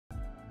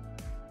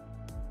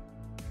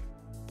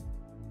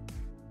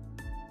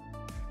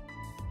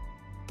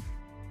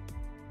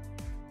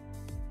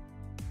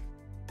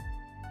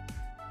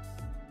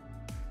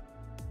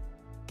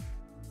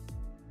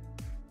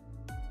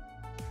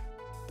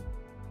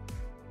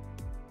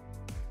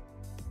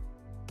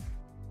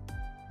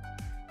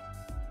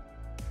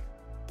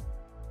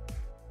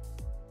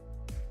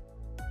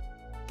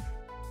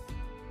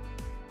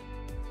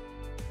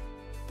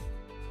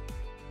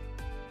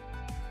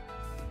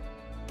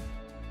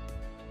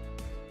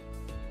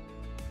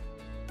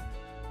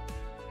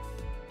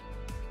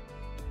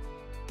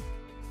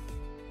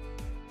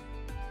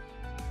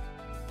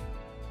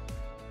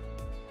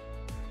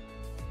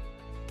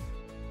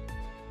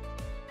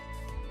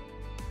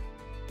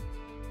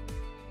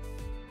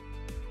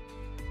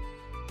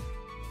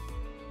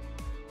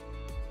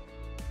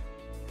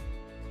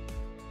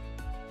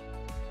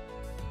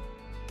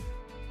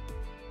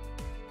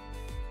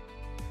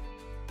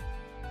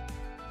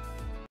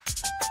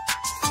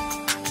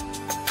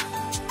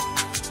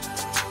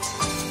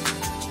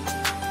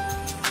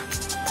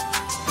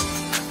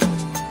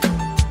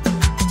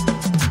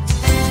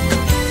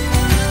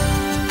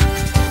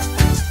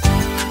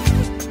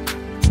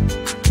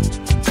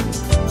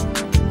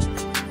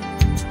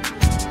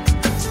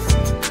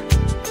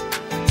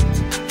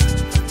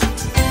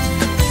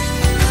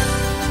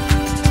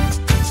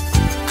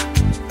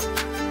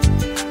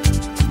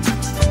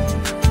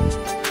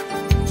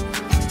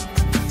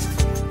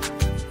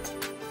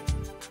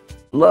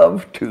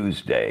Love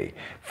Tuesday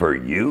for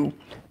you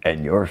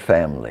and your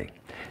family.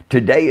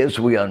 Today, as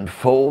we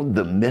unfold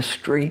the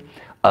mystery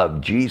of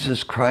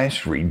Jesus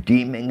Christ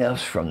redeeming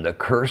us from the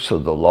curse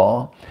of the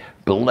law,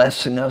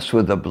 blessing us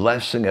with the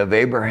blessing of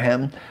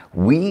Abraham,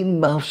 we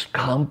must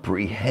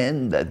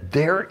comprehend that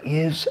there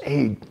is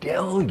a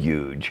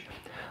deluge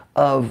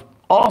of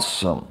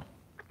awesome,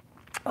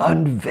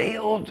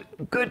 unveiled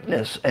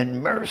goodness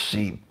and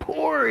mercy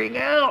pouring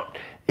out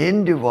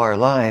into our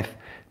life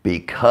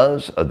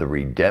because of the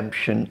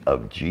redemption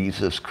of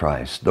Jesus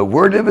Christ, the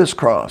word of his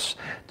cross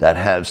that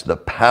has the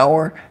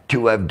power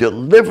to have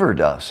delivered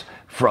us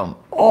from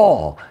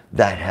all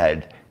that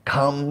had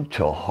come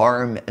to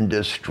harm and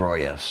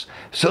destroy us.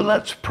 So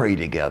let's pray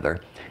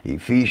together.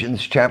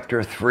 Ephesians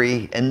chapter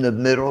 3, in the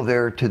middle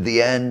there to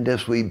the end,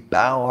 as we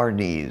bow our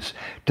knees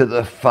to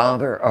the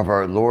Father of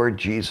our Lord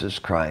Jesus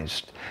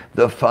Christ,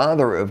 the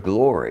Father of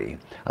glory,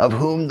 of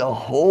whom the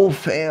whole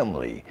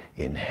family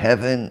in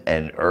heaven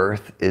and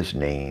earth is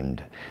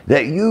named,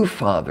 that you,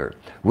 Father,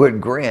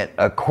 would grant,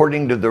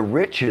 according to the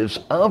riches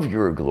of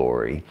your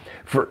glory,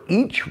 for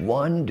each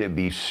one to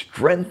be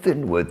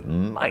strengthened with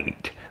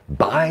might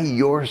by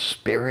your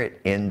Spirit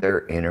in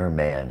their inner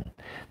man,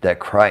 that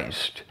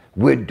Christ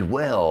would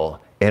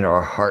dwell in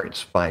our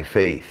hearts by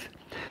faith,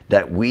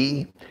 that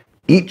we,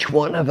 each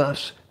one of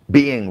us,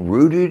 being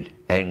rooted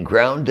and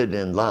grounded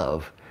in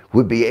love,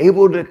 would be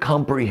able to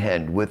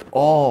comprehend with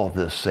all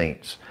the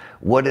saints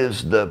what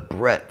is the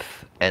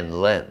breadth and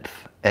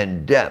length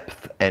and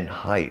depth and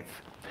height,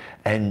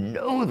 and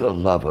know the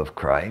love of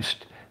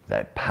Christ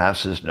that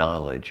passes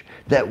knowledge,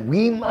 that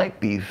we might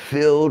be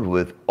filled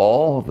with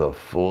all the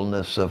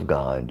fullness of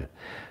God.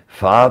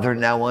 Father,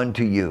 now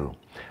unto you,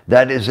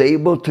 that is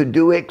able to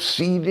do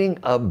exceeding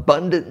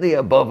abundantly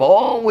above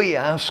all we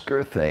ask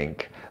or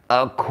think,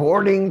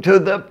 according to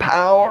the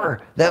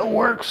power that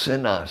works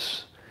in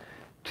us.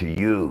 To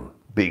you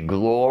be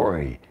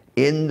glory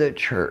in the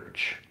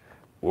church,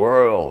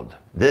 world,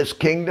 this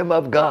kingdom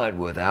of God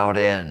without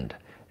end.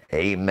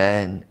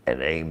 Amen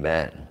and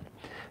amen.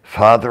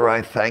 Father,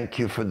 I thank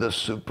you for the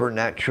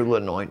supernatural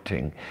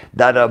anointing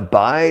that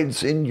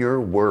abides in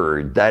your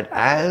word, that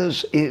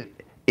as it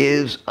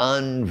is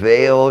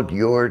unveiled,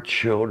 your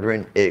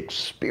children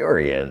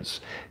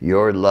experience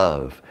your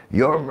love,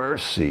 your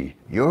mercy,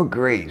 your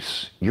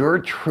grace, your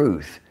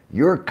truth,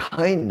 your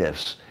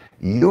kindness,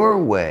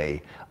 your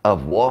way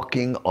of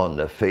walking on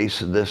the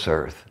face of this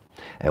earth.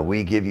 And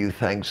we give you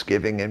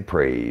thanksgiving and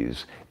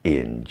praise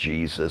in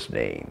Jesus'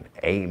 name.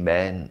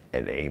 Amen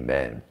and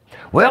amen.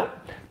 Well,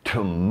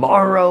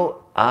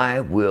 tomorrow I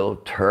will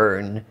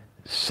turn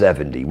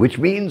 70, which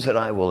means that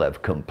I will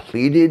have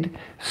completed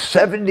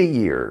 70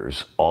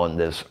 years on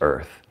this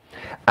earth.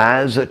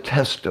 As a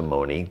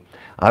testimony,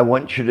 I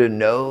want you to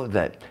know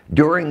that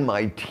during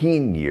my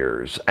teen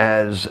years,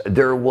 as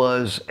there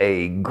was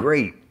a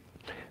great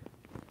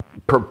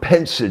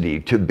propensity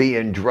to be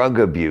in drug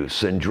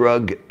abuse and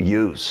drug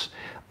use,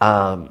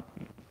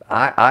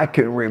 I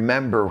can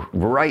remember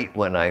right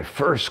when I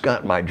first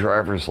got my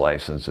driver's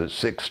license at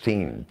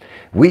 16,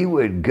 we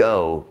would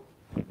go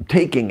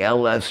taking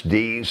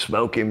LSD,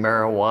 smoking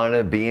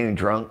marijuana, being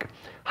drunk,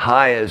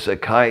 high as a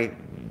kite,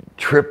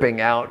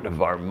 tripping out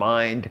of our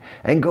mind,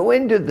 and go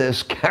into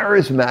this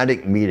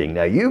charismatic meeting.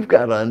 Now, you've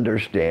got to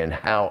understand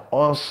how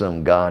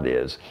awesome God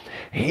is.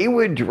 He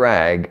would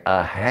drag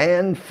a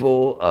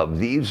handful of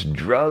these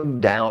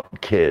drugged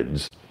out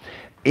kids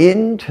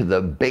into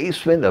the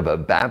basement of a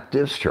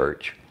Baptist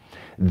church.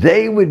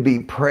 They would be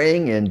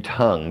praying in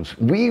tongues.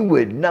 We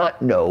would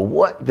not know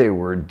what they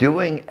were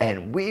doing,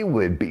 and we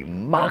would be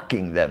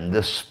mocking them.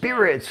 The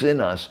spirits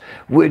in us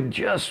would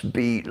just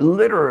be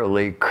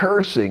literally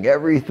cursing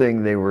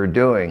everything they were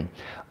doing,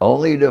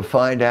 only to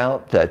find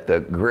out that the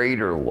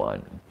greater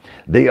one,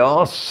 the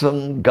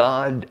awesome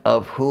God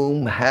of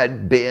whom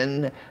had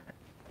been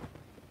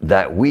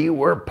that we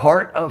were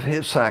part of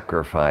his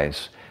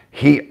sacrifice,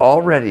 he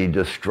already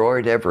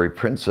destroyed every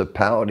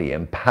principality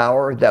and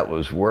power that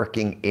was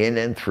working in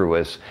and through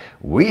us.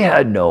 We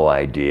had no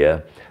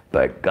idea,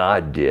 but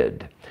God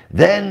did.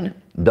 Then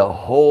the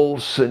whole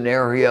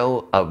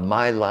scenario of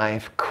my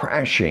life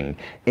crashing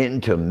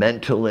into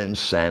mental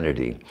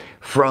insanity,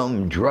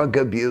 from drug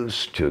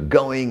abuse to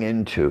going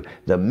into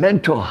the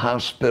mental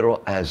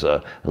hospital as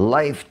a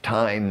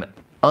lifetime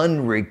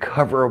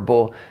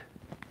unrecoverable,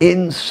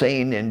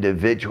 insane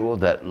individual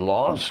that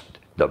lost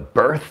the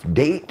birth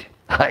date.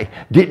 I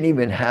didn't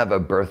even have a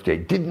birthday,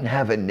 didn't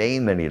have a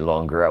name any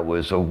longer. I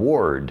was a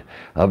ward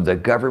of the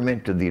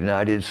government of the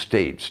United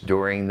States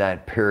during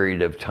that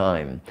period of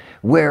time,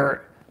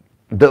 where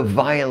the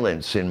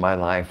violence in my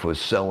life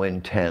was so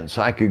intense.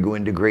 I could go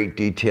into great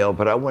detail,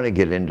 but I want to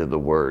get into the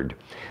word.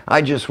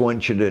 I just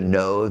want you to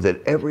know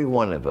that every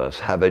one of us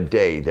have a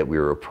day that we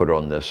were put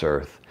on this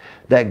earth,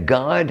 that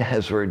God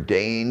has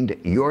ordained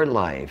your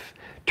life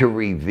to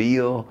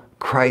reveal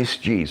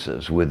Christ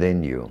Jesus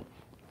within you.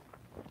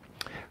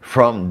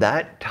 From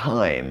that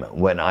time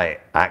when I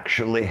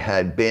actually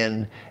had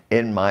been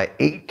in my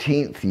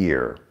 18th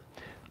year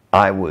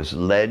I was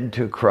led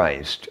to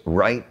Christ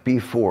right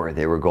before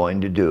they were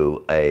going to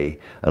do an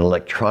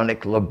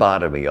electronic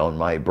lobotomy on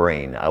my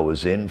brain. I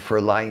was in for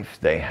life.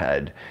 They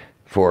had,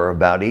 for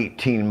about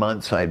 18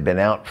 months, I'd been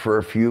out for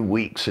a few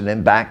weeks and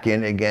then back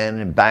in again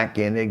and back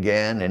in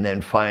again. And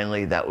then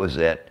finally, that was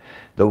it.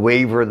 The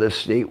waiver of the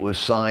state was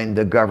signed,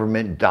 the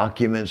government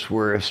documents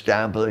were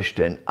established,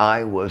 and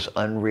I was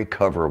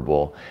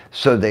unrecoverable.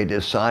 So they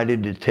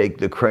decided to take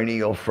the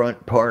cranial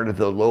front part of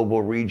the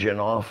lobal region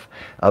off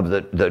of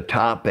the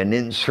top and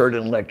insert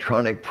an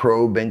electronic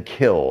probe and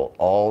kill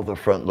all the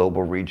front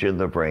lobal region of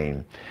the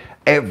brain.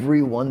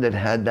 Everyone that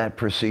had that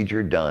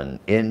procedure done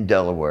in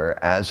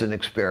Delaware as an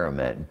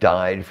experiment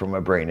died from a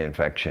brain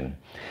infection.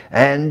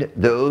 And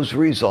those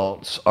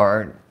results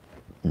are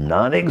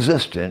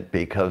non-existent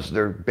because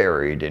they're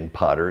buried in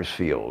Potter's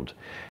Field.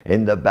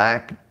 In the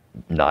back,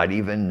 not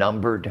even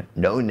numbered,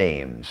 no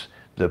names.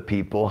 The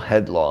people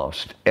had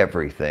lost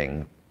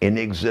everything in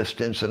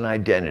existence and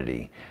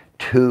identity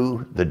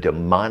to the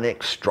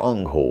demonic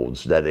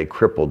strongholds that had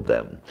crippled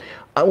them.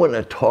 I want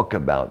to talk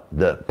about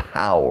the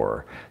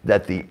power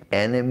that the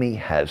enemy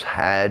has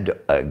had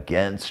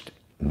against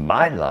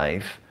my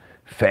life,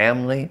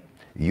 family,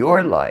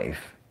 your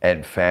life,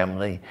 and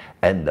family,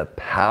 and the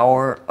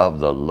power of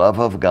the love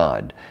of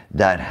God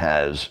that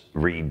has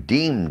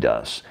redeemed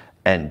us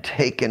and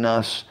taken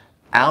us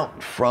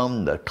out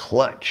from the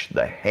clutch,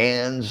 the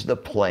hands, the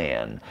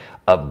plan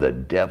of the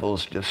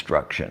devil's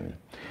destruction.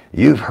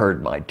 You've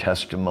heard my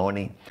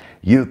testimony.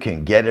 You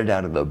can get it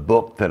out of the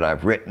book that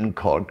I've written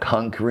called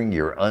Conquering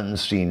Your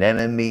Unseen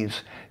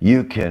Enemies.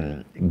 You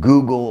can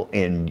Google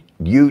in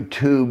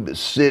YouTube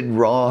Sid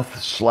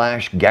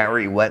Roth /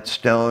 Gary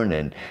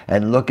Whetstone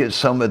and look at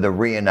some of the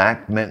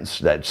reenactments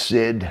that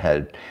Sid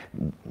had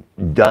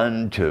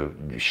done to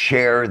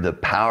share the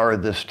power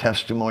of this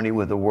testimony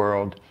with the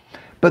world.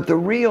 But the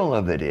real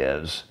of it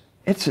is,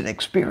 it's an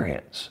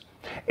experience.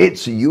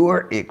 It's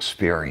your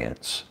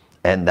experience.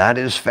 And that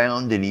is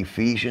found in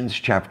Ephesians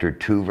chapter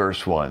 2,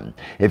 verse 1.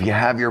 If you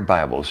have your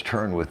Bibles,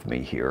 turn with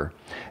me here.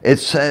 It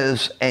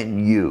says,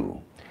 "And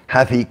you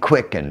hath he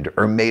quickened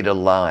or made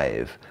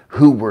alive,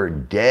 who were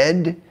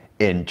dead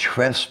in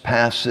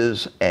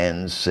trespasses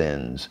and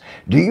sins."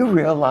 Do you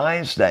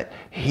realize that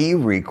he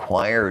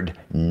required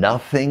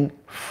nothing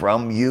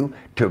from you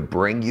to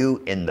bring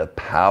you in the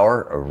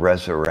power of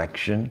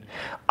resurrection?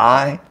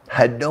 I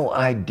had no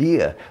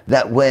idea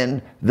that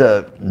when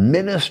the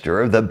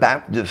minister of the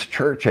Baptist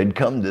church had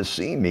come to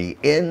see me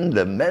in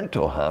the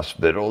mental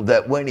hospital,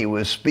 that when he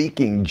was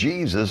speaking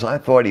Jesus, I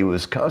thought he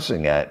was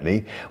cussing at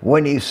me.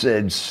 When he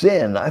said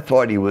sin, I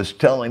thought he was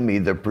telling me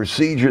the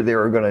procedure they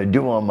were going to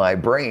do on my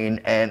brain,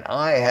 and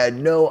I had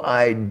no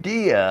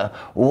idea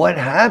what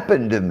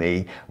happened to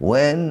me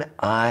when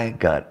I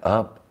got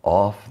up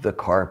off the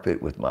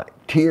carpet with my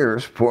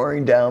tears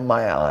pouring down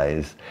my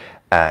eyes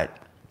I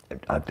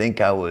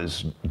think I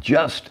was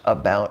just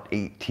about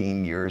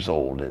 18 years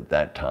old at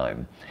that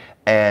time.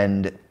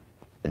 And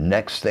the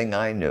next thing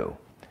I knew,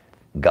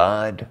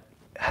 God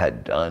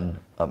had done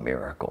a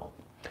miracle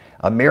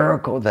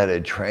that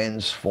had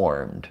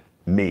transformed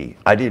me.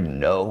 I didn't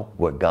know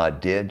what God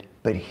did,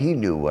 but he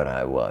knew what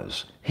I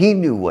was. He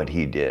knew what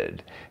he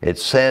did. It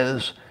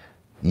says,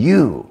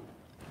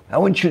 I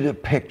want you to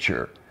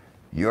picture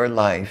your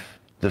life,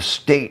 the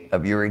state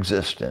of your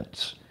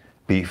existence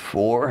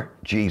before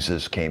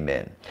Jesus came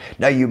in.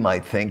 Now you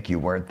might think you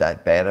weren't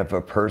that bad of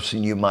a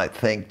person. You might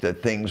think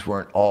that things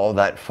weren't all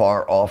that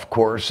far off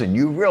course and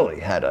you really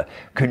had a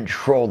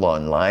control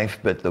on life,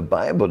 but the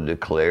Bible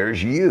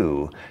declares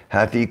you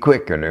hath he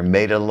quickened or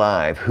made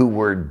alive who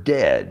were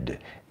dead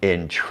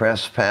in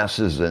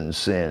trespasses and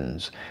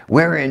sins,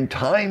 where in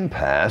time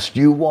past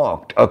you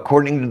walked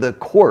according to the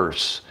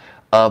course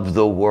of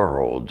the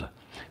world.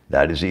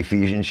 That is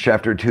Ephesians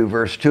chapter 2,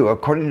 verse 2.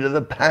 According to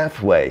the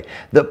pathway,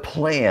 the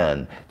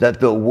plan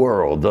that the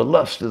world, the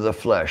lust of the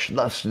flesh,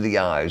 lust of the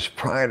eyes,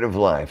 pride of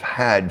life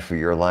had for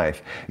your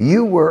life.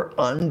 You were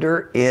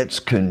under its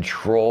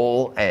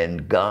control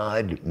and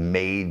God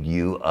made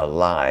you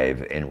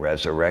alive in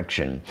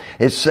resurrection.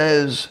 It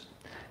says,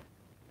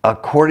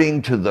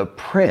 according to the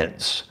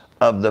prince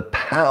of the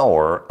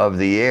power of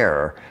the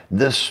air,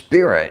 the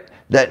spirit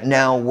that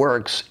now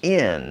works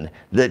in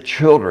the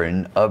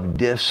children of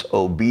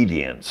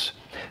disobedience.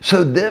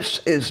 So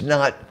this is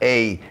not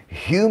a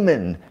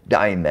human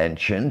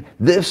dimension.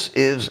 This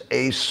is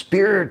a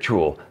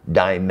spiritual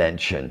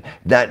dimension,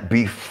 that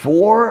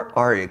before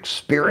our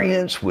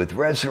experience with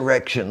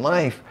resurrection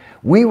life,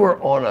 we were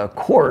on a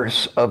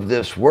course of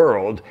this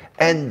world,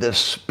 and the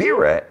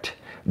spirit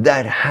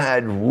that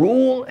had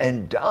rule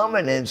and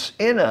dominance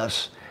in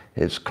us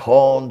is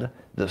called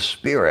the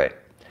spirit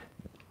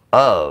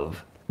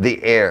of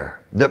the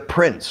air, the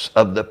prince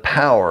of the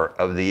power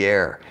of the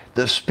air,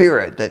 the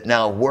spirit that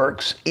now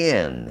works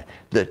in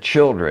the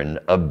children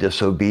of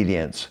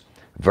disobedience.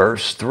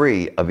 Verse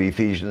 3 of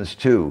Ephesians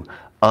 2,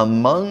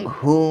 among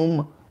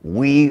whom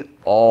we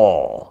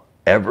all,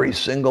 every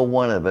single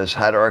one of us,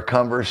 had our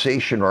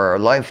conversation or our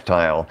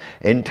lifestyle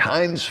in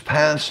times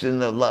past in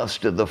the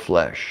lust of the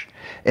flesh,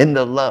 in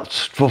the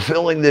lust,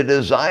 fulfilling the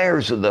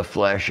desires of the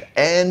flesh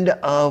and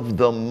of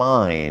the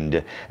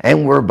mind,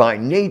 and were by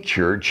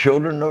nature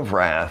children of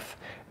wrath,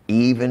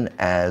 even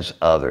as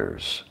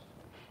others.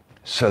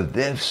 So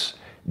this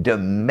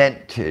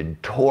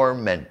demented,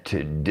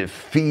 tormented,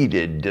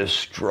 defeated,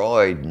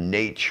 destroyed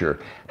nature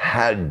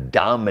had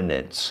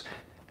dominance,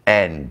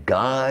 and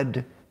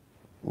God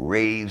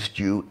raised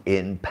you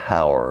in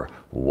power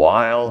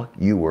while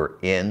you were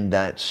in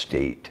that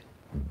state.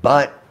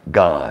 But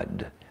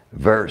God,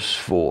 verse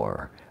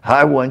 4,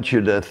 I want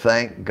you to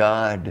thank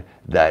God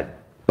that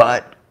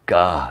but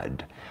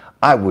God.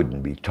 I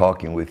wouldn't be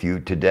talking with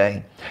you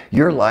today.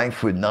 Your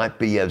life would not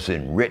be as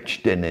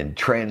enriched and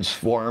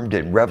transformed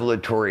in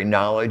revelatory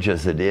knowledge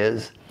as it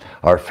is.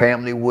 Our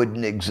family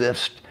wouldn't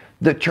exist.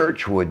 The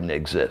church wouldn't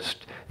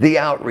exist. The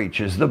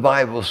outreaches, the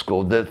Bible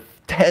school, the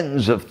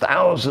tens of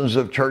thousands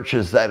of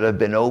churches that have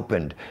been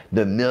opened,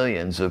 the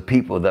millions of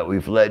people that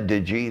we've led to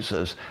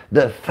Jesus,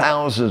 the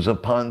thousands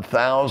upon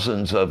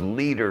thousands of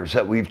leaders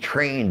that we've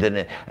trained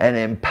and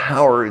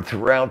empowered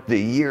throughout the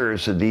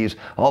years of these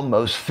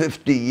almost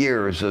 50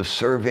 years of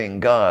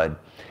serving God.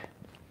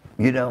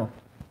 You know,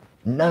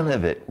 none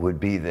of it would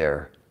be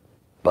there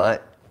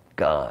but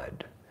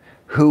God,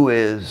 who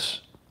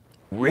is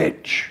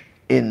rich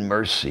in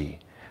mercy,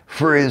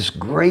 for his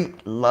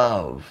great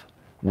love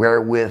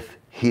wherewith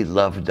he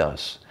loved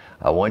us.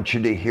 I want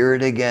you to hear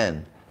it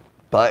again.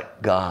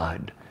 But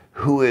God,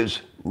 who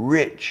is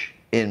rich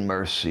in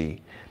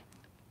mercy,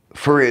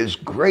 for his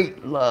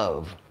great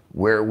love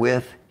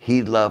wherewith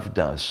he loved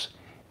us,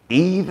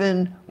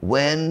 even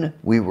when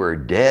we were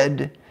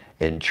dead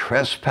in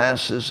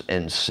trespasses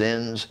and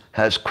sins,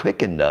 has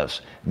quickened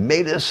us,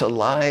 made us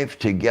alive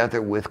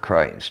together with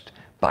Christ.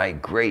 By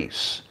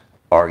grace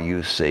are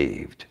you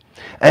saved,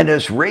 and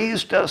has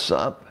raised us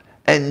up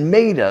and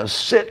made us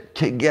sit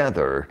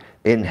together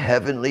in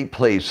heavenly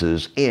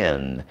places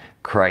in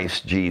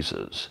Christ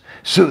Jesus.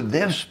 So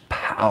this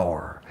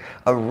power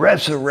of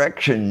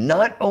resurrection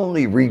not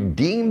only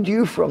redeemed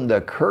you from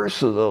the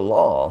curse of the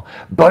law,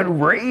 but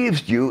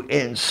raised you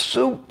in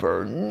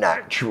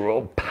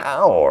supernatural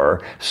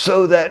power,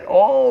 so that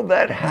all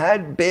that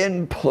had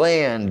been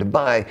planned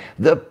by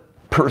the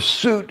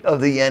pursuit of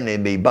the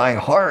enemy, by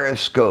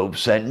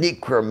horoscopes and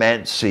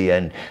necromancy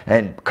and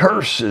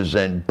curses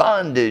and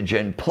bondage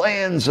and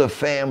plans of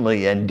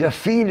family and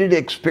defeated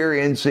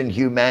experience in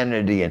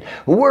humanity and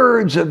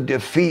words of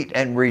defeat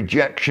and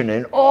rejection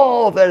and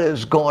all that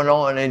has gone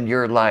on in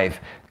your life,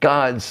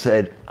 God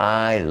said,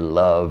 I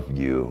love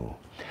you.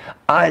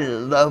 I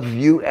love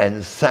you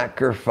and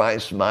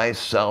sacrifice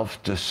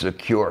myself to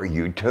secure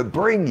you, to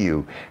bring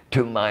you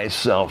to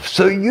myself,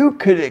 so you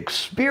could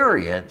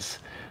experience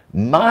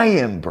my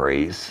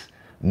embrace,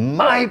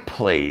 my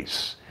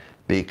place,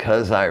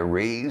 because I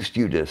raised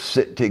you to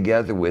sit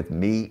together with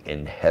me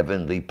in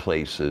heavenly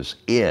places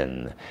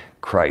in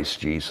Christ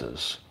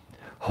Jesus.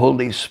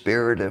 Holy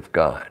Spirit of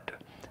God,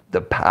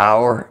 the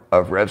power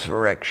of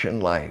resurrection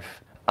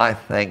life, I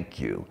thank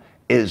you,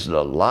 is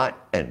the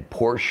lot and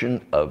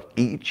portion of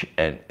each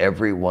and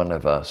every one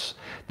of us,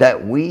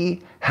 that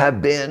we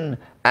have been,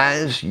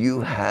 as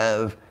you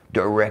have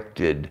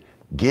directed,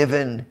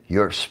 given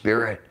your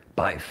Spirit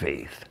by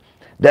faith,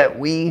 that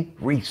we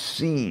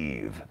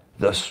receive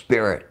the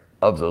Spirit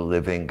of the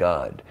living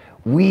God.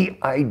 We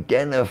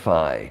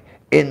identify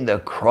in the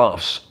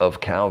cross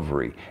of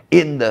Calvary,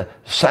 in the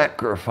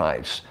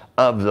sacrifice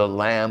of the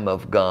Lamb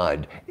of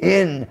God,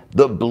 in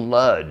the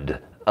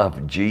blood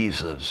of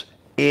Jesus,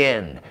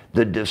 in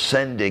the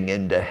descending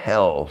into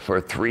hell for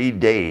 3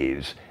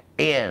 days,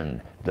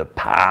 in the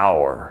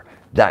power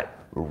that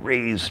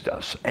raised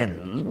us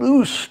and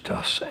loosed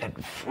us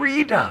and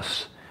freed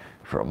us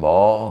from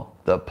all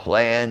the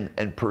plan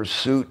and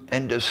pursuit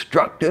and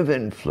destructive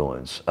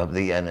influence of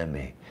the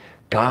enemy.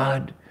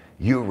 God,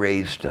 you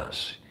raised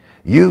us.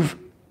 You've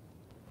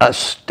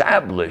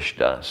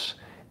established us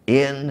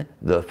in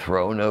the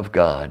throne of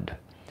God.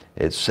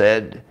 It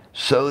said,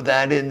 so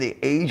that in the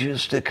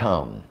ages to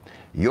come,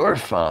 your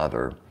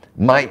Father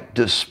might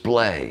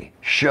display,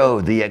 show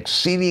the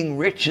exceeding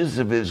riches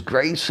of his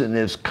grace and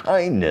his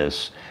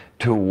kindness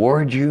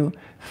toward you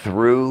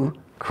through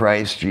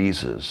Christ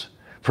Jesus.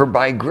 For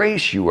by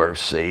grace you are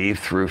saved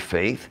through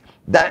faith,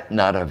 that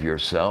not of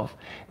yourself.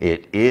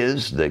 It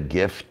is the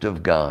gift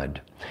of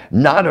God,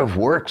 not of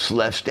works,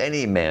 lest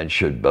any man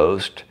should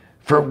boast.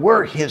 For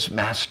we're his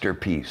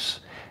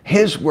masterpiece,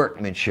 his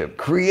workmanship,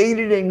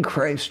 created in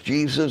Christ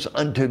Jesus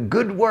unto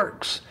good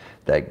works,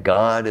 that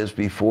God has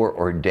before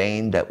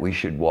ordained that we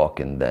should walk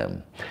in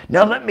them.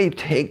 Now let me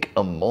take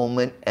a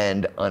moment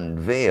and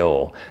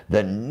unveil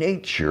the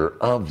nature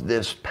of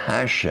this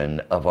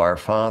passion of our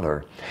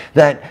Father.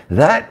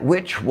 That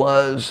which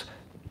was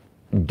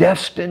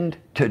destined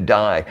to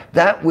die,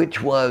 that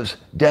which was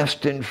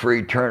destined for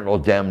eternal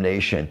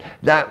damnation,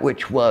 that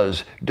which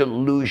was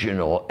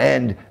delusional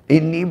and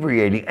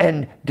inebriating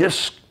and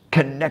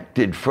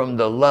disconnected from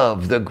the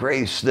love, the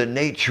grace, the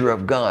nature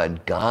of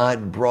God,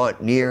 God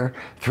brought near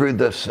through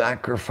the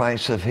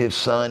sacrifice of his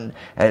Son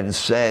and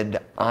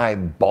said, I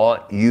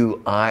bought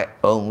you, I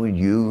own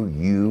you,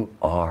 you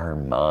are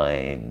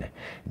mine.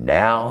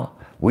 Now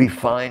we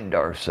find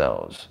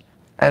ourselves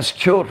as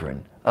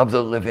children of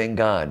the living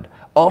God,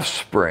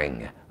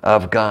 offspring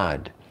of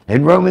God.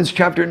 In Romans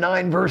chapter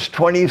 9, verse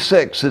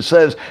 26, it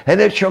says, and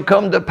it shall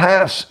come to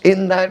pass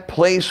in that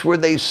place where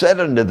they said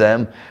unto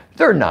them,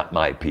 they're not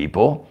my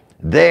people,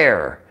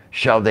 there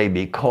shall they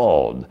be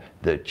called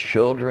the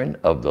children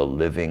of the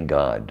living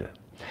God.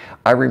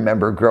 I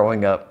remember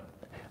growing up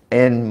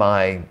in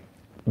my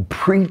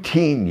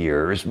preteen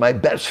years, my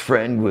best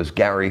friend was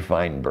Gary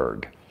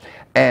Feinberg.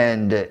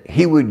 And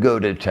he would go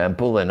to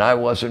temple, and I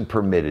wasn't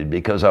permitted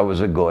because I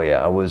was a Goya,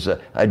 I was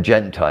a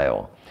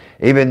Gentile.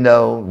 Even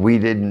though we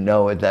didn't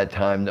know at that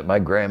time that my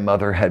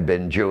grandmother had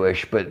been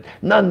Jewish, but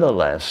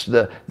nonetheless,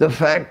 the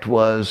fact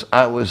was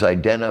I was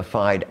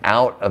identified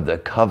out of the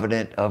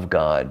covenant of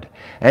God.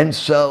 And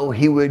so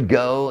he would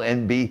go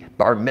and be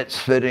bar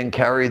mitzvahed and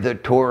carry the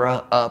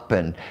Torah up,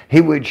 and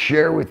he would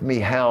share with me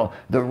how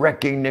the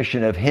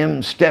recognition of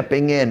him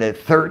stepping in at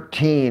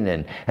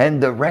 13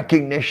 and the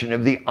recognition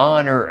of the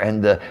honor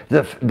and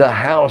the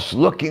house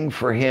looking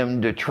for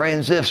him to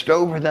transist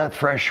over that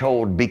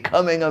threshold,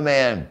 becoming a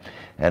man.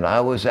 And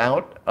I was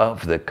out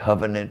of the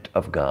covenant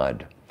of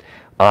God.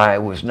 I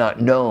was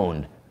not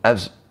known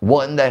as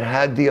one that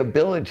had the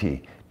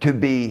ability to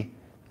be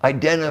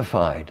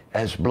identified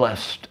as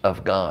blessed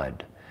of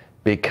God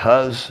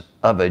because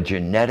of a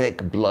genetic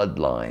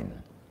bloodline.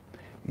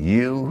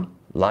 You,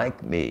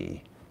 like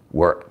me,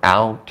 were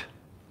out,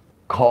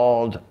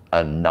 called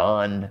a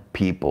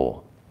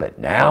non-people. But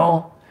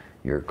now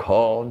you're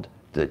called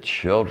the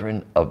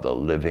children of the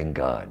living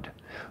God,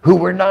 who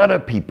were not a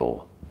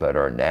people, but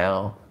are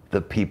now the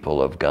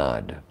people of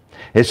God.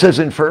 It says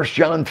in 1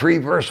 John 3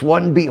 verse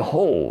 1,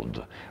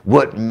 behold,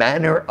 what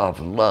manner of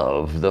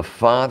love the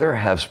Father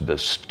has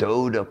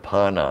bestowed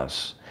upon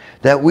us,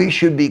 that we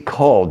should be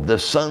called the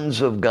sons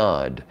of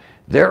God.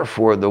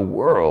 Therefore the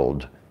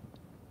world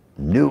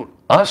knew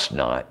us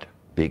not,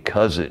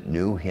 because it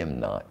knew him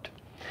not.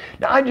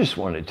 Now I just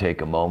want to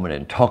take a moment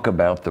and talk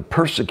about the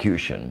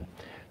persecution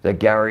that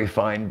Gary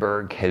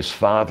Feinberg, his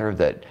father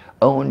that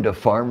owned a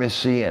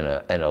pharmacy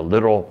and a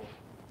little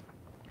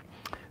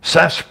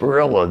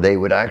sarsaparilla, they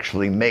would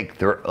actually make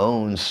their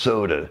own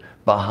soda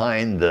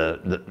behind the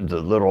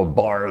little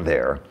bar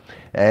there.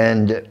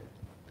 And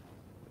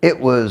it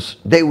was,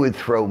 they would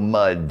throw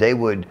mud, they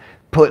would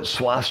put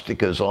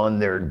swastikas on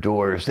their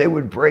doors, they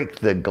would break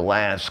the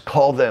glass,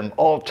 call them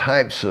all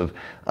types of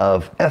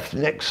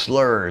ethnic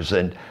slurs.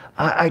 And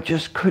I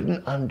just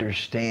couldn't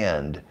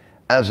understand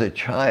as a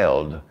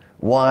child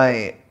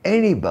why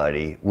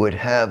anybody would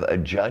have a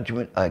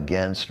judgment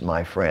against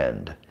my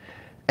friend.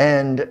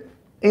 And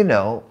you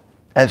know,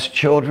 as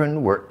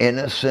children, we're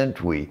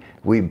innocent.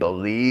 We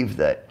believe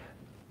that,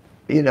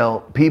 you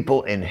know,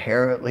 people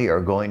inherently are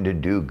going to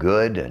do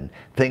good and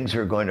things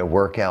are going to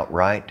work out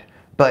right.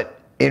 But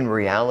in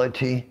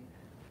reality,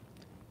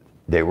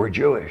 they were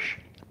Jewish.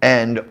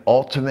 And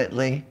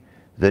ultimately,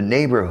 the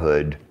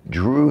neighborhood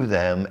drew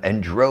them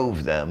and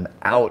drove them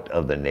out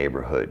of the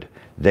neighborhood.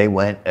 They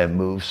went and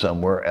moved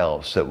somewhere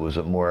else that was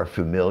a more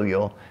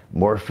familiar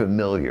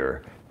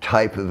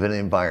type of an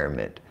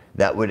environment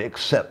that would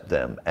accept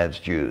them as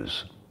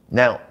Jews.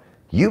 Now,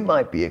 you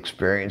might be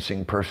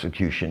experiencing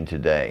persecution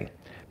today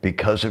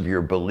because of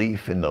your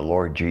belief in the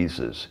Lord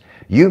Jesus.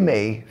 You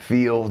may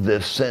feel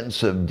this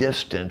sense of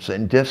distance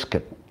and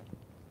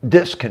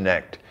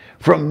disconnect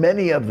from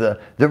many of the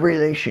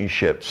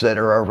relationships that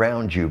are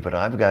around you, but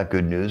I've got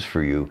good news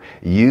for you.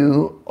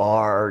 You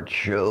are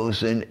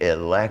chosen,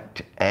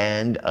 elect,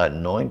 and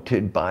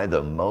anointed by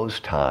the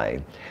Most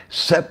High,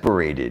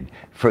 separated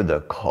for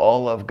the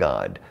call of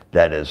God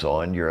that is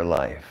on your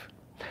life.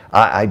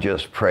 I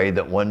just pray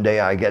that one day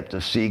I get to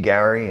see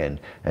Gary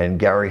and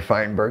Gary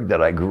Feinberg that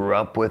I grew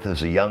up with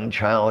as a young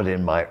child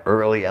in my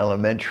early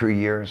elementary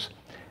years,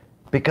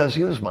 because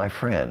he was my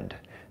friend.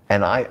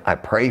 And I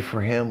pray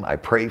for him, I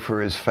pray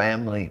for his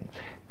family,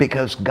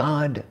 because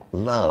God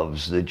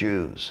loves the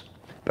Jews.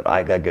 But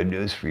I got good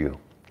news for you.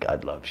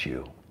 God loves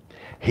you.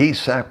 He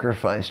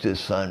sacrificed his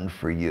Son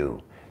for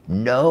you.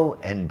 Know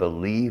and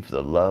believe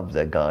the love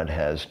that God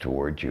has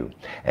toward you.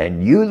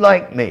 And you,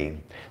 like me,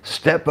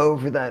 step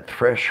over that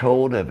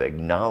threshold of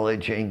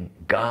acknowledging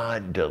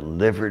God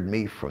delivered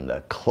me from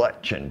the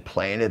clutch and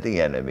plan of the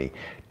enemy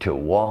to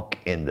walk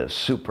in the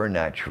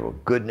supernatural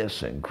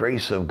goodness and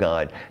grace of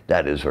God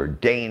that is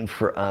ordained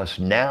for us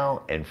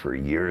now and for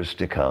years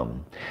to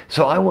come.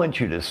 So I want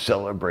you to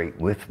celebrate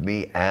with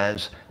me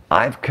as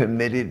I've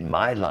committed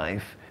my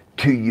life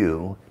to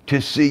you,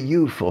 to see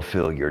you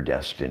fulfill your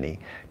destiny,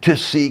 to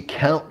see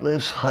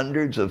countless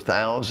hundreds of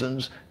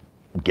thousands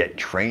get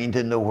trained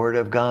in the Word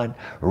of God,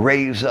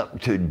 raise up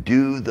to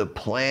do the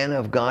plan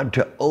of God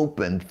to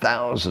open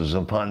thousands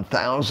upon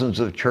thousands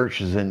of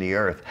churches in the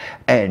earth.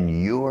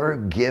 And your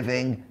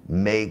giving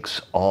makes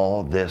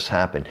all this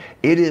happen.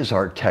 It is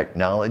our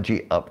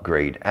technology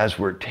upgrade. As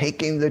we're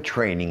taking the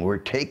training, we're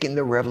taking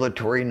the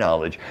revelatory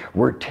knowledge,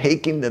 we're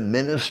taking the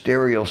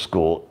ministerial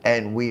school,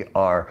 and we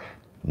are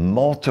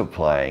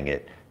multiplying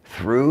it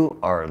through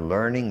our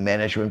learning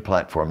management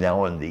platform.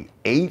 Now on the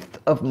 8th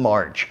of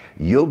March,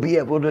 you'll be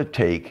able to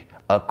take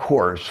a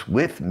course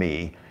with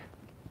me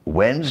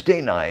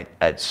Wednesday night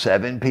at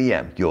 7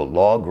 p.m. You'll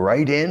log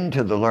right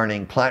into the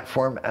learning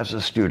platform as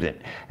a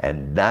student.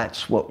 And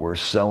that's what we're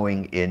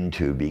sowing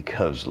into,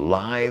 because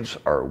lives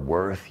are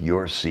worth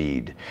your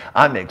seed.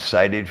 I'm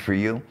excited for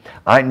you.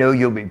 I know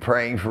you'll be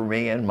praying for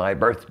me and my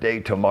birthday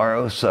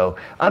tomorrow, so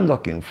I'm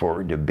looking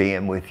forward to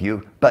being with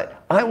you.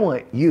 But I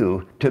want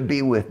you to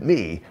be with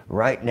me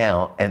right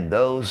now and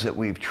those that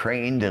we've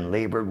trained and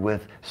labored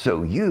with,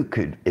 so you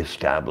could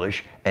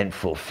establish and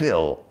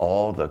fulfill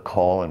all the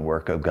call and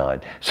work of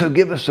God. So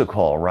give us a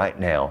call right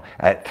now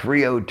at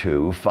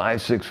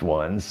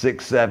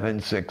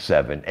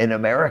 302-561-6767. In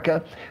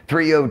America,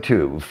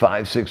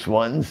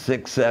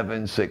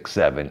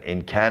 302-561-6767.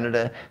 In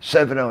Canada,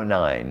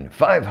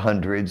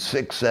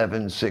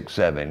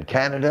 709-500-6767.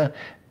 Canada,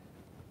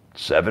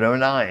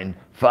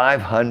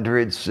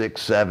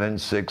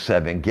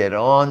 709-500-6767. Get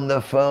on the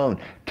phone.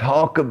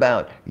 Talk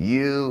about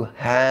you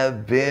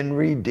have been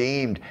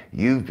redeemed.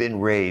 You've been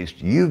raised.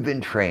 You've been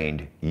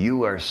trained.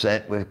 You are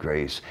sent with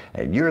grace.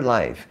 And your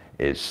life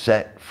is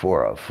set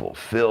for a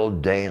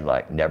fulfilled day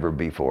like never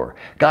before.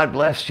 God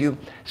bless you.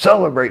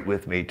 Celebrate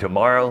with me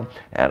tomorrow.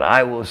 And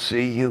I will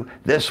see you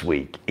this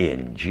week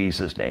in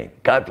Jesus' name.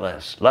 God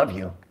bless. Love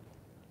you.